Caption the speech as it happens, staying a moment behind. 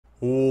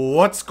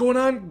What's going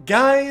on,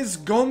 guys?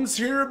 Gomes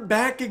here,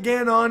 back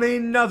again on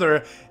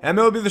another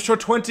MLB The Show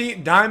 20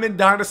 Diamond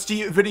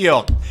Dynasty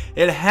video.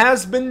 It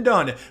has been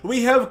done.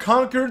 We have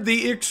conquered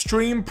the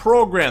extreme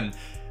program.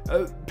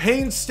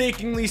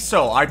 Painstakingly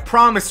so. I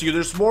promise you,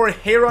 there's more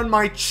hair on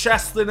my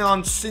chest than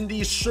on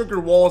Cindy's sugar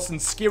walls in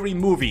Scary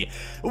Movie.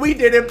 We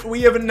did it.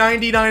 We have a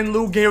 99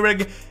 Lou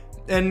Gehrig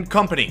and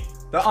company.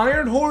 The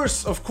Iron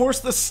Horse, of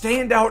course, the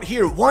standout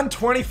here.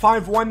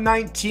 125,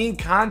 119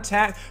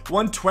 contact,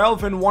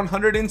 112 and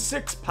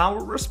 106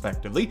 power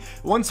respectively.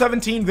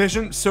 117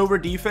 vision, silver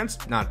defense,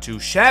 not too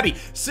shabby.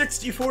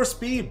 64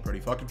 speed, pretty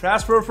fucking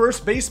fast for a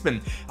first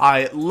baseman.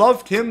 I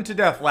loved him to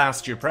death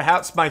last year.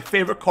 Perhaps my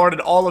favorite card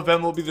in all of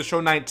MLB The Show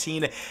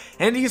 19.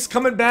 And he's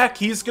coming back.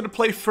 He's going to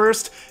play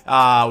first.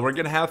 We're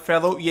going to have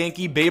fellow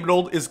Yankee Babe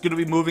Old is going to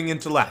be moving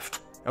into left.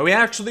 We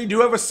actually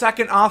do have a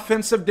second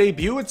offensive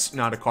debut. It's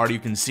not a card you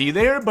can see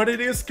there, but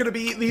it is going to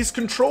be these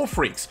control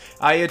freaks.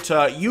 I had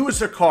to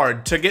use a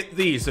card to get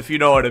these, if you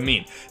know what I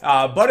mean.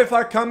 But if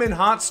I come in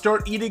hot,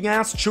 start eating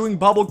ass, chewing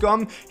bubble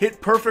gum, hit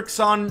perfects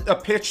on a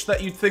pitch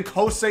that you'd think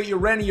Jose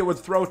Urania would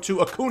throw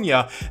to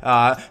Acuna,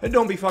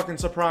 don't be fucking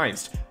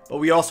surprised. But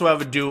we also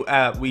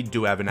have we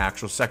do have an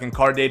actual second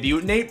card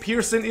debut. Nate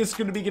Pearson is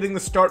going to be getting the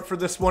start for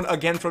this one,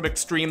 again from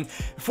Extreme.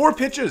 4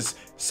 pitches.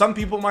 Some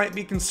people might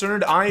be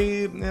concerned. I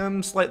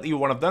am slightly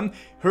one of them.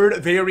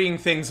 Heard varying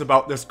things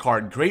about this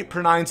card. Great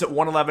per 9s at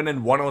 111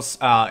 and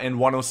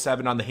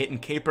 107 on the hit and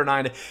K per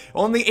 9.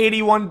 Only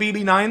 81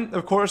 BB9.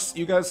 Of course,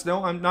 you guys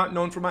know I'm not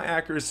known for my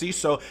accuracy,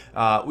 so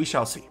we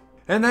shall see.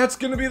 And that's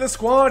going to be the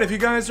squad. If you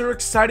guys are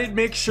excited,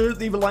 make sure to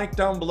leave a like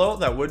down below.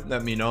 That would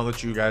let me know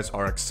that you guys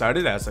are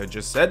excited, as I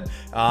just said.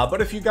 But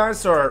if you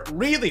guys are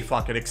really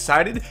fucking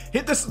excited,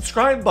 hit the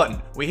subscribe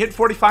button. We hit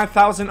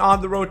 45,000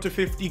 on the road to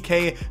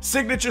 50K.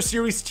 Signature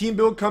Series team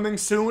build coming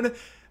soon.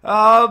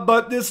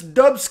 But this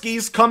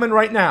Dubski's coming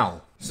right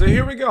now. So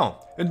here we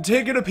go. And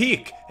taking a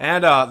peek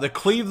at the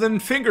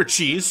Cleveland Finger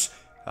Cheese.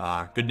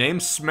 Good name,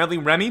 Smelly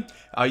Remy.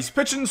 He's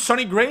pitching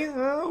Sonny Gray.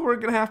 We're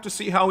gonna have to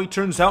see how he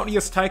turns out. He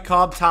has Ty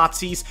Cobb,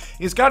 Tatis.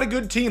 He's got a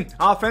good team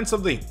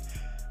offensively.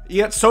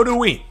 Yet so do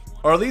we.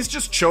 Or are these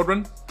just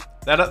children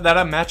that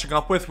I'm matching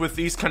up with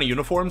these kind of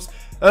uniforms?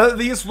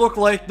 These look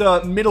like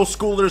the middle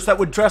schoolers that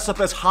would dress up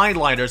as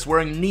highlighters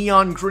wearing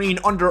neon green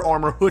Under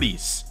Armour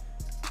hoodies.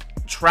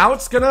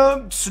 Trout's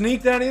gonna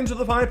sneak that into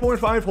the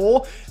 5.5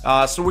 hole.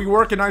 So we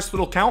work a nice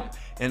little count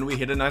and we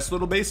hit a nice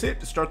little base hit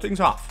to start things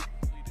off.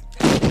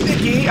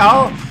 Nicky,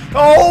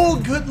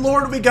 oh, good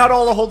lord, we got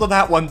all a hold of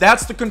that one.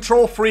 That's the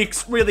control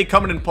freaks really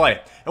coming in play.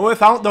 And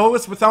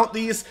without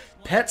these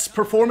pets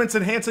performance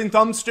enhancing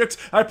thumbsticks,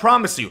 I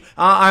promise you,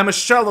 I'm a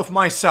shell of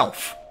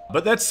myself.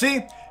 But let's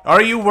see,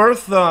 are you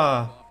worth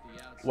the,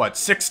 what,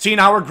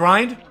 16-hour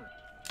grind?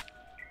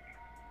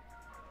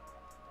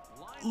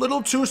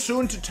 Little too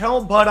soon to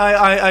tell, but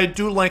I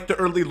do like the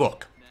early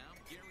look.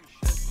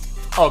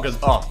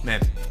 Oh,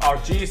 man.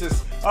 Oh,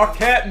 Jesus.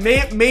 Okay,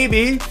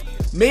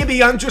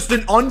 maybe I'm just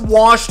an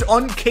unwashed,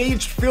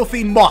 uncaged,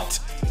 filthy mutt.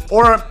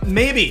 Or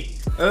maybe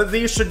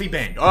these should be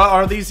banned.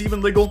 Are these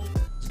even legal?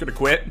 Just gonna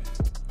quit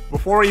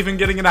before even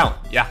getting it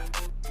out. Yeah.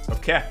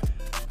 Okay.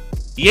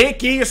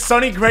 Yankee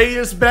Sonny Gray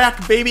is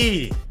back,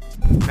 baby.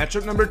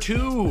 Matchup number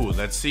 2.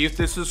 Let's see if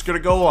this is gonna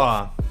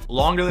go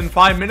longer than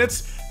 5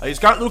 minutes. He's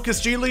got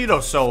Lucas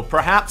Giolito, so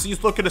perhaps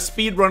he's looking to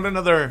speed run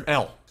another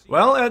L.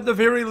 Well, at the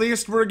very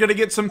least, we're gonna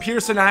get some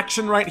Pearson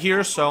action right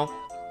here, so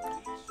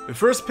the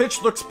first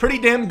pitch looks pretty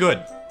damn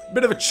good.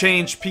 Bit of a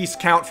change piece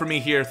count for me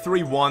here.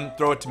 3-1.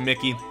 Throw it to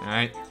Mickey.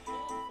 Alright.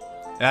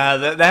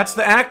 That's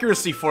the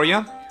accuracy for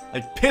you.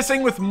 Like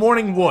pissing with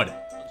morning wood.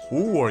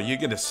 Ooh, are you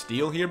gonna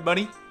steal here,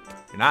 buddy?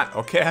 You're not?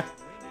 Okay.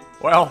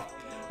 Well,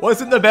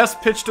 wasn't the best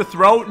pitch to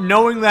throw,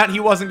 knowing that he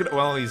wasn't gonna...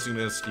 Well, he's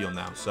gonna steal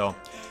now, so...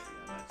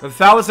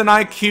 1,000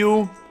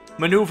 IQ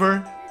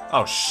maneuver.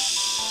 Oh,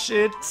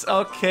 shit.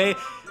 Okay.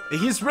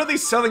 He's really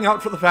selling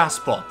out for the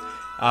fastball.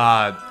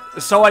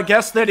 So I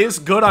guess that is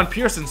good on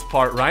Pearson's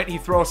part, right? He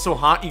throws so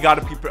hot, you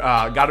gotta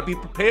be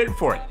prepared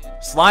for it.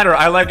 Slider,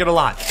 I like it a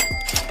lot.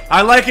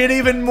 I like it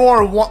even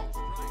more.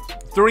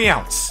 3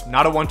 outs,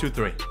 not a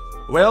 1-2-3.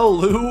 Well,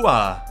 Lou,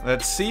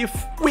 let's see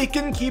if we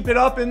can keep it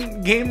up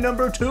in game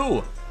number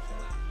 2.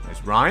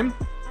 Nice rhyme.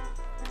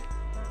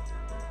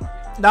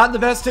 Not the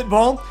best hit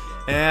ball.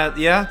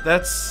 Yeah,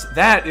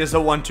 that is a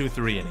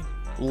 1-2-3 inning.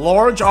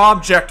 Large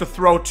object to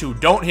throw to.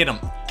 Don't hit him.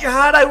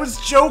 God, I was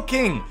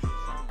joking.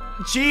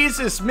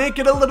 Jesus, make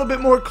it a little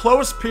bit more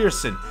close,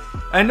 Pearson.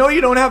 I know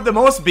you don't have the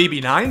most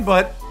BB9,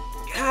 but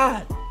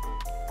God.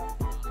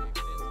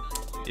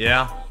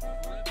 Yeah.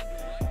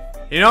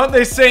 You know what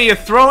they say, you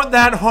throw it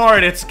that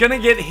hard, it's gonna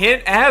get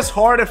hit as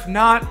hard, if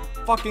not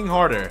fucking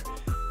harder.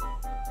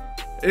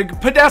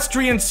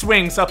 Pedestrian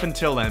swings up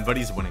until then, but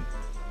he's winning.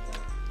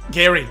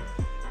 Gary.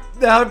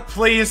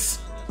 Please.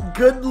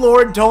 Good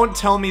lord, don't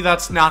tell me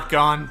that's not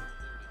gone.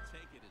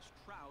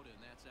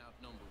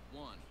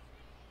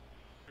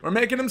 We're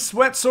making him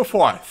sweat so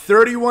far.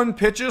 31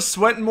 pitches,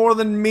 sweating more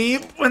than me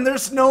when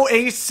there's no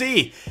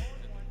AC.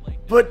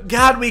 But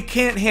God, we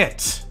can't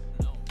hit.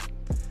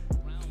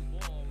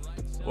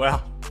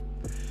 Well,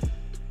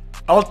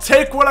 I'll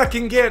take what I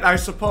can get, I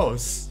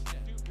suppose.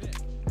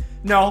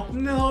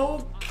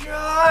 No,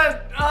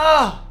 God,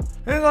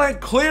 and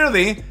like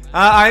clearly,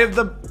 I have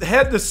the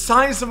head the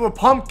size of a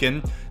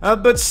pumpkin,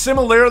 but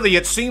similarly,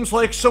 it seems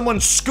like someone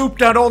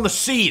scooped out all the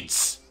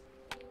seeds.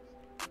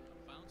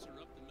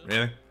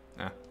 Really?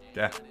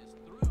 Yeah.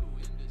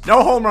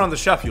 No homer on the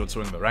Sheffield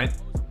swing, though, right?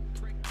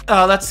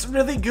 Oh, that's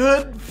really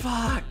good.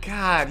 Fuck,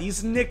 God,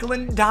 he's nickel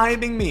and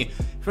diming me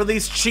for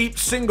these cheap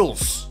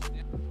singles.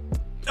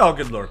 Oh,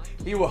 good lord.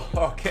 He will.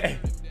 Okay.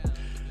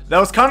 That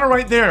was kind of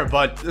right there,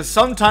 but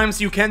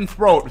sometimes you can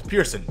throw it with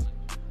Pearson.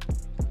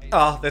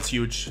 Oh, that's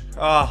huge.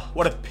 Oh,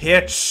 what a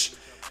pitch.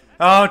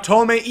 Oh,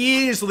 Tome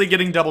easily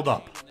getting doubled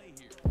up.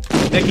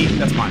 Nicky,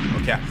 that's mine.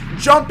 Okay.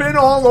 Jumping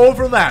all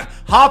over that.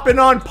 Hopping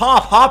on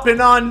pop.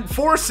 Hopping on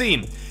four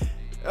seam.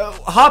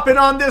 Hopping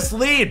on this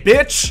lead,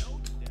 bitch.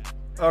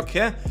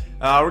 Okay.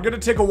 We're going to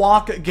take a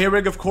walk.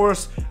 Gehrig, of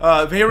course.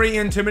 Very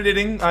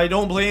intimidating. I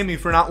don't blame you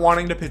for not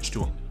wanting to pitch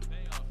to him.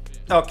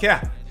 Okay.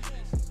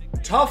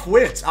 Tough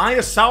wits. I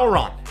is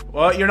Sauron.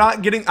 Well,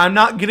 I'm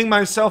not getting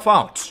myself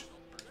out.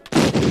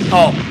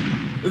 Oh.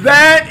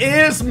 That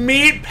is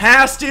meat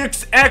past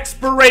its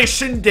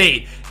expiration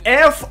date.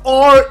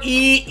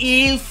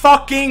 F-R-E-E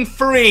fucking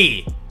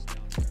free.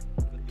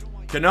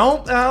 You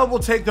know, we'll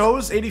take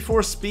those.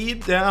 84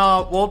 speed.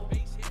 We'll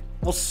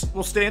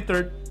stay at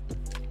third.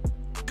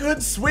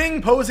 Good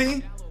swing,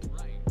 Posey.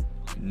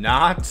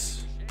 Not.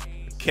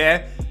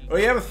 Okay.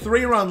 We have a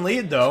 3-run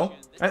lead, though.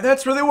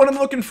 That's really what I'm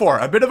looking for.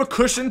 A bit of a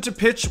cushion to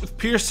pitch with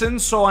Pearson,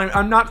 so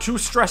I'm not too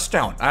stressed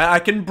out. I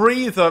can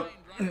breathe a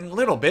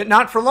little bit,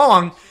 not for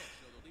long.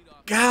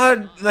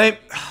 God,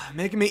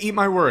 making me eat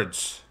my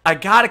words. I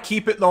gotta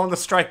keep it low in the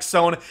strike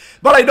zone,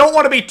 but I don't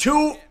want to be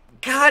too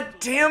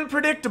goddamn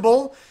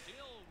predictable.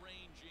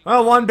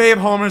 Well, one Babe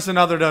homers,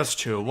 another does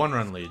too.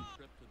 1-run lead.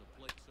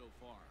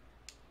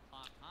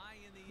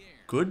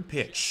 Good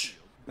pitch.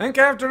 I think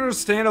I have to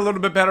understand a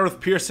little bit better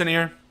with Pearson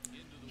here.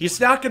 He's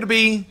not going to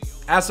be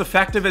as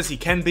effective as he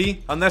can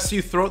be unless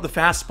you throw the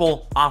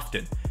fastball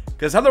often.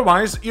 Because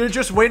otherwise, you're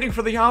just waiting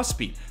for the off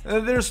speed.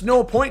 There's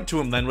no point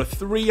to him then with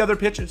 3 other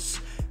pitches.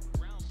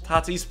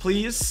 Tatis,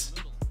 please.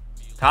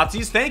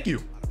 Tatis, thank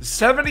you.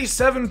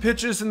 77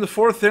 pitches in the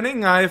 4th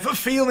inning. I have a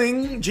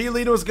feeling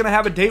Giolito's going to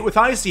have a date with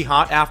Icy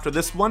Hot after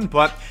this one,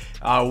 but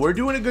we're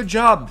doing a good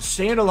job.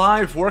 Staying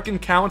alive, working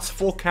counts,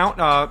 full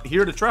count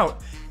here to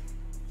Trout.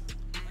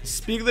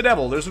 Speak of the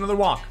devil, there's another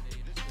walk.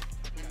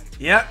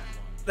 Yep.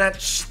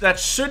 That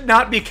should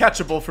not be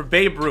catchable for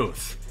Babe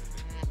Ruth.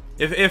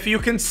 If you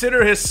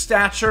consider his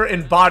stature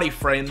and body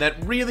frame,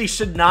 that really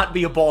should not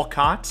be a ball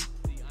caught.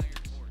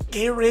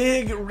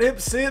 Gehrig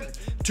rips it.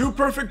 2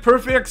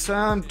 perfects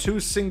and 2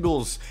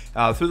 singles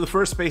through the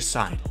first base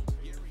side.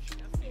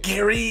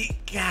 Gehrig,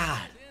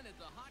 God.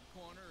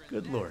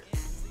 Good lord.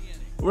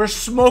 We're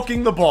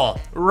smoking the ball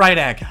right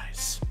at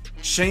guys.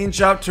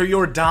 Change up to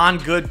your Don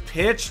good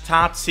pitch,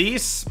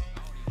 Tatis.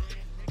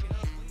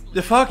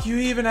 The fuck you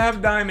even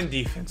have diamond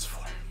defense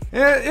for?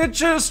 It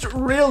just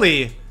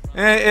really,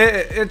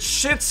 it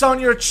shits on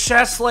your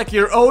chest like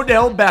you're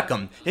Odell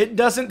Beckham. It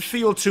doesn't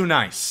feel too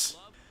nice.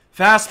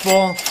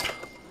 Fastball,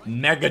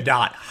 mega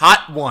dot,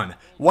 hot one.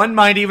 One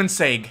might even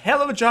say,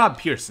 hell of a job,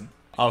 Pearson.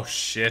 Oh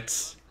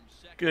shit.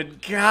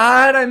 Good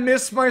God, I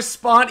missed my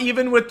spot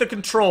even with the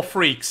control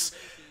freaks.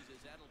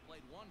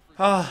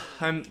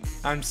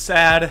 I'm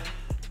sad.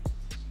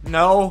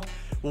 No,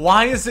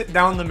 why is it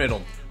down the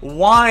middle?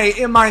 Why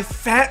am I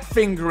fat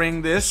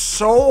fingering this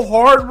so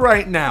hard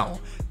right now?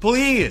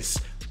 Please.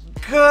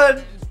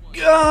 Good.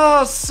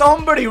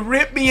 Somebody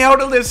rip me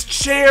out of this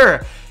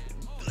chair.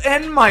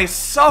 End my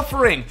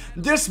suffering.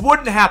 This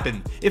wouldn't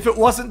happen if it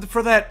wasn't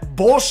for that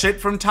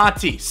bullshit from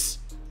Tatis.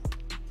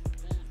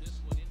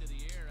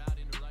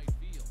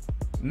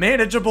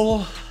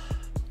 Manageable.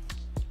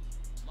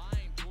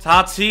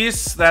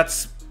 Tatis,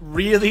 that's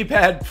really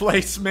bad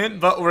placement,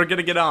 but we're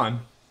gonna get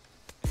on.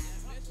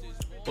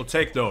 We'll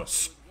take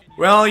those.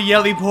 Well,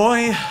 Yelly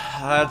boy,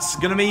 it's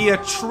gonna be a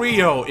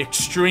trio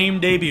extreme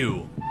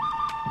debut.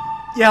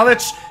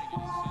 Yelich.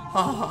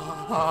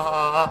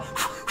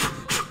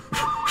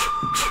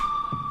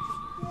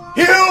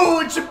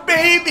 Huge,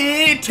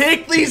 baby!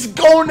 Take these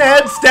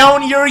gonads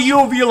down your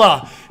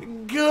uvula.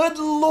 Good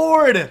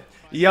lord.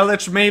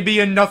 Yelich may be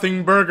a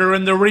nothing burger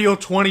in the real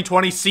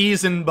 2020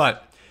 season,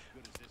 but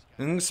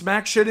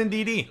smack shit in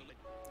DD.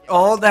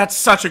 Oh, that's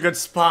such a good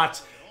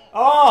spot.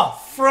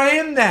 Oh,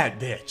 frame that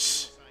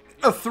bitch.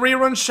 A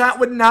 3-run shot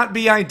would not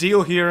be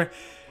ideal here.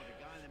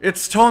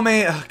 It's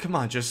Tome. Come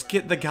on, just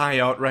get the guy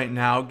out right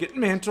now. Get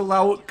Mantle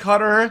out,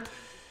 Cutter.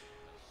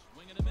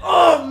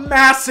 Oh,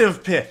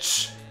 massive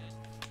pitch.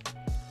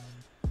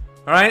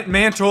 Alright,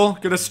 Mantle,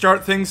 gonna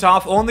start things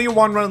off. Only a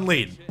 1-run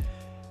lead.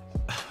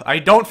 I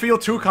don't feel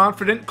too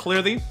confident,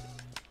 clearly.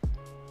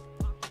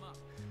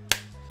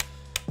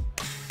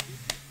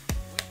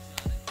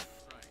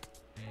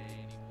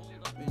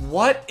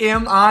 What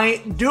am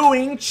I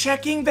doing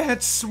checking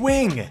that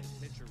swing?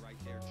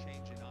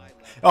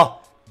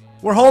 Oh,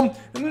 we're home.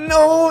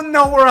 No,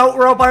 we're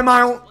out by a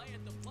mile.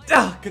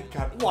 Oh, good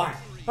God, why?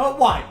 Oh,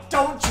 why?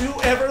 Don't you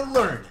ever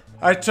learn?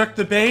 I took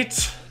the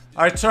bait.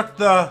 I took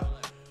the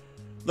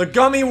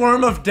gummy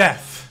worm of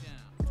death.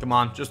 Come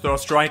on, just throw a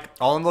strike.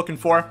 All I'm looking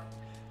for.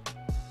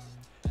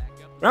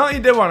 Well, you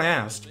did what I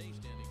asked.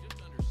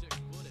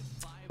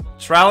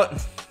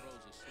 Trout.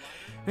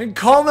 And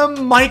call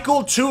them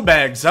Michael Two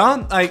Bags,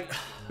 huh?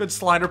 Good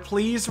slider,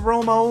 please,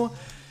 Romo.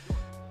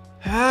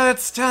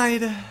 It's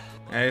tied.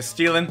 Hey,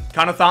 stealing.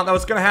 Kind of thought that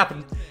was gonna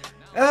happen.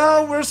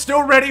 Oh, we're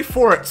still ready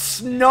for it.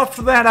 Snuff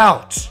that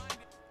out.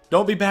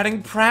 Don't be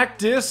batting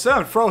practice.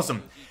 Oh, froze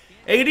him.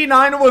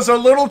 89 was a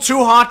little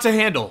too hot to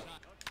handle.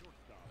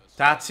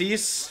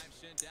 Tatis.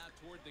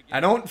 I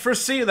don't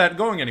foresee that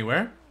going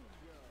anywhere.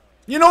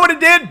 You know what it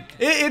did?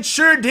 It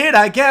sure did,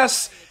 I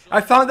guess.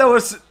 I thought that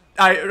was...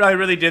 I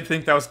really did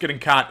think that was getting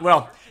caught.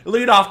 Well,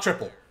 leadoff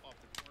triple.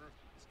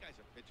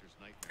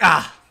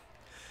 Ah.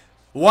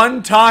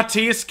 One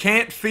Tatis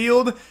can't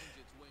field.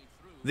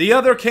 The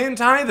other can't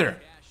either.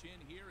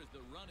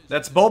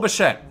 That's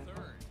Bulbachette.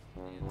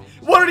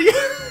 What are you...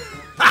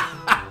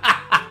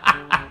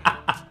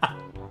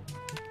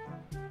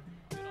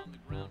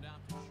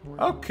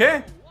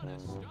 Okay.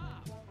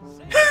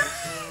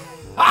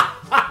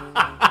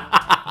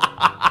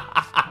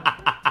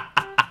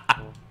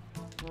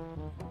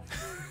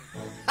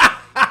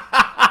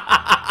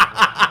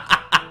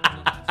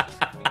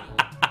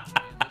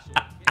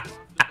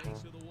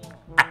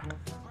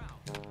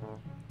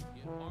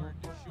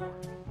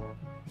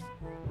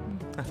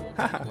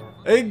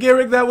 Hey,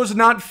 Gehrig, that was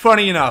not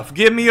funny enough.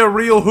 Give me a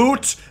real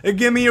hoot and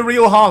give me a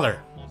real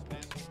holler.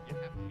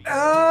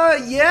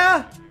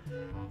 Yeah.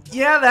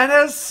 Yeah,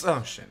 that is...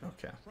 Oh, shit,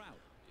 okay.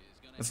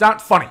 It's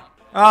not funny.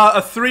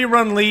 A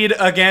 3-run lead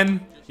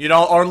again. You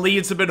know, our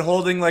leads have been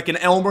holding like an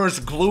Elmer's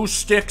glue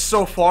stick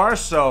so far,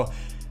 so...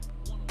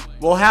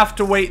 We'll have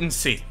to wait and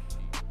see.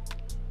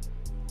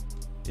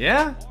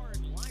 Yeah.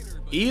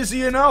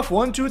 Easy enough.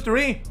 1, 2,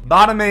 3.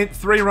 Bottom 8,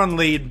 3-run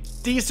lead.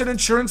 Decent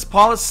insurance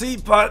policy,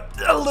 but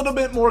a little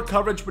bit more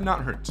coverage would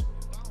not hurt.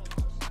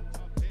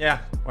 Yeah,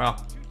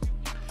 well.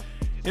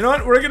 You know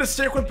what? We're going to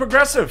stick with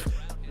progressive.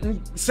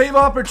 Save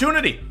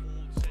opportunity.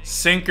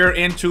 Sinker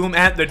into him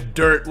at the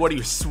dirt. What are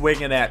you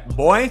swinging at,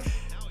 boy?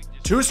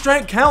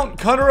 2-strike count.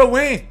 Cutter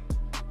away.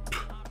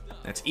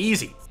 That's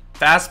easy.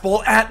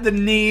 Fastball at the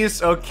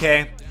knees.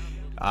 Okay.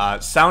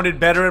 Sounded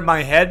better in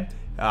my head.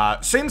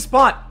 Same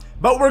spot.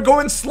 But we're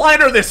going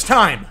slider this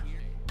time.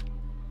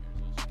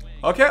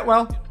 Okay,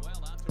 well.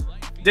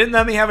 Didn't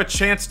let me have a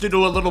chance to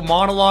do a little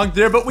monologue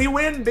there, but we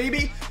win,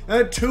 baby.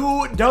 2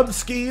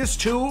 dubskis,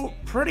 2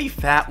 pretty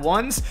fat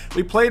ones.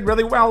 We played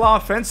really well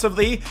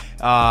offensively.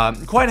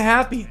 Quite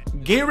happy.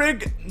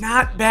 Gehrig,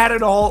 not bad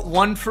at all.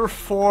 1 for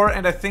 4,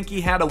 and I think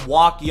he had a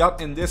walk up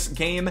in this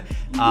game.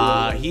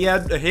 He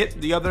had a hit,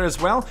 the other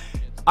as well.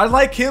 I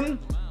like him.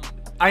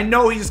 I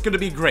know he's going to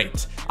be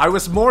great. I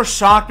was more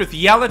shocked with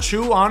Yelich,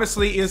 who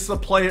honestly is the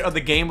player of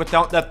the game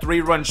without that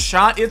 3-run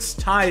shot. It's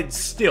tied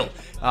still.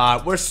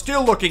 We're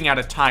still looking at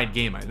a tied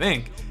game, I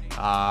think.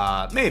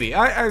 Maybe.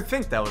 I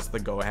think that was the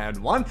go-ahead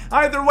one.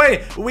 Either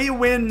way, we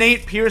win.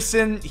 Nate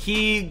Pearson,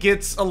 he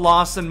gets a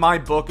loss in my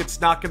book.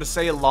 It's not going to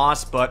say a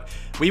loss, but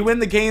we win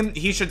the game.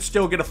 He should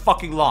still get a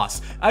fucking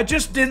loss. I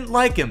just didn't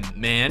like him,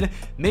 man.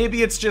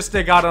 Maybe it's just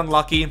I got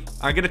unlucky.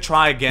 I'm going to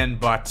try again,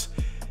 but...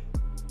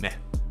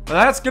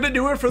 Well, that's gonna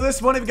do it for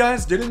this one. If you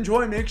guys did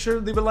enjoy, make sure to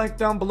leave a like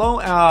down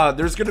below.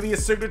 There's gonna be a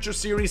signature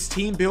series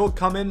team build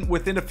coming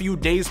within a few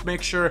days.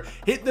 Make sure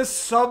hit the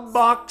sub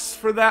box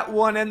for that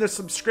one and the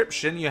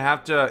subscription. You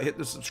have to hit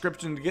the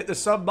subscription to get the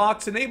sub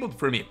box enabled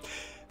for me.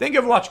 Thank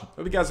you for watching.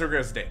 Hope you guys have a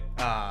great day.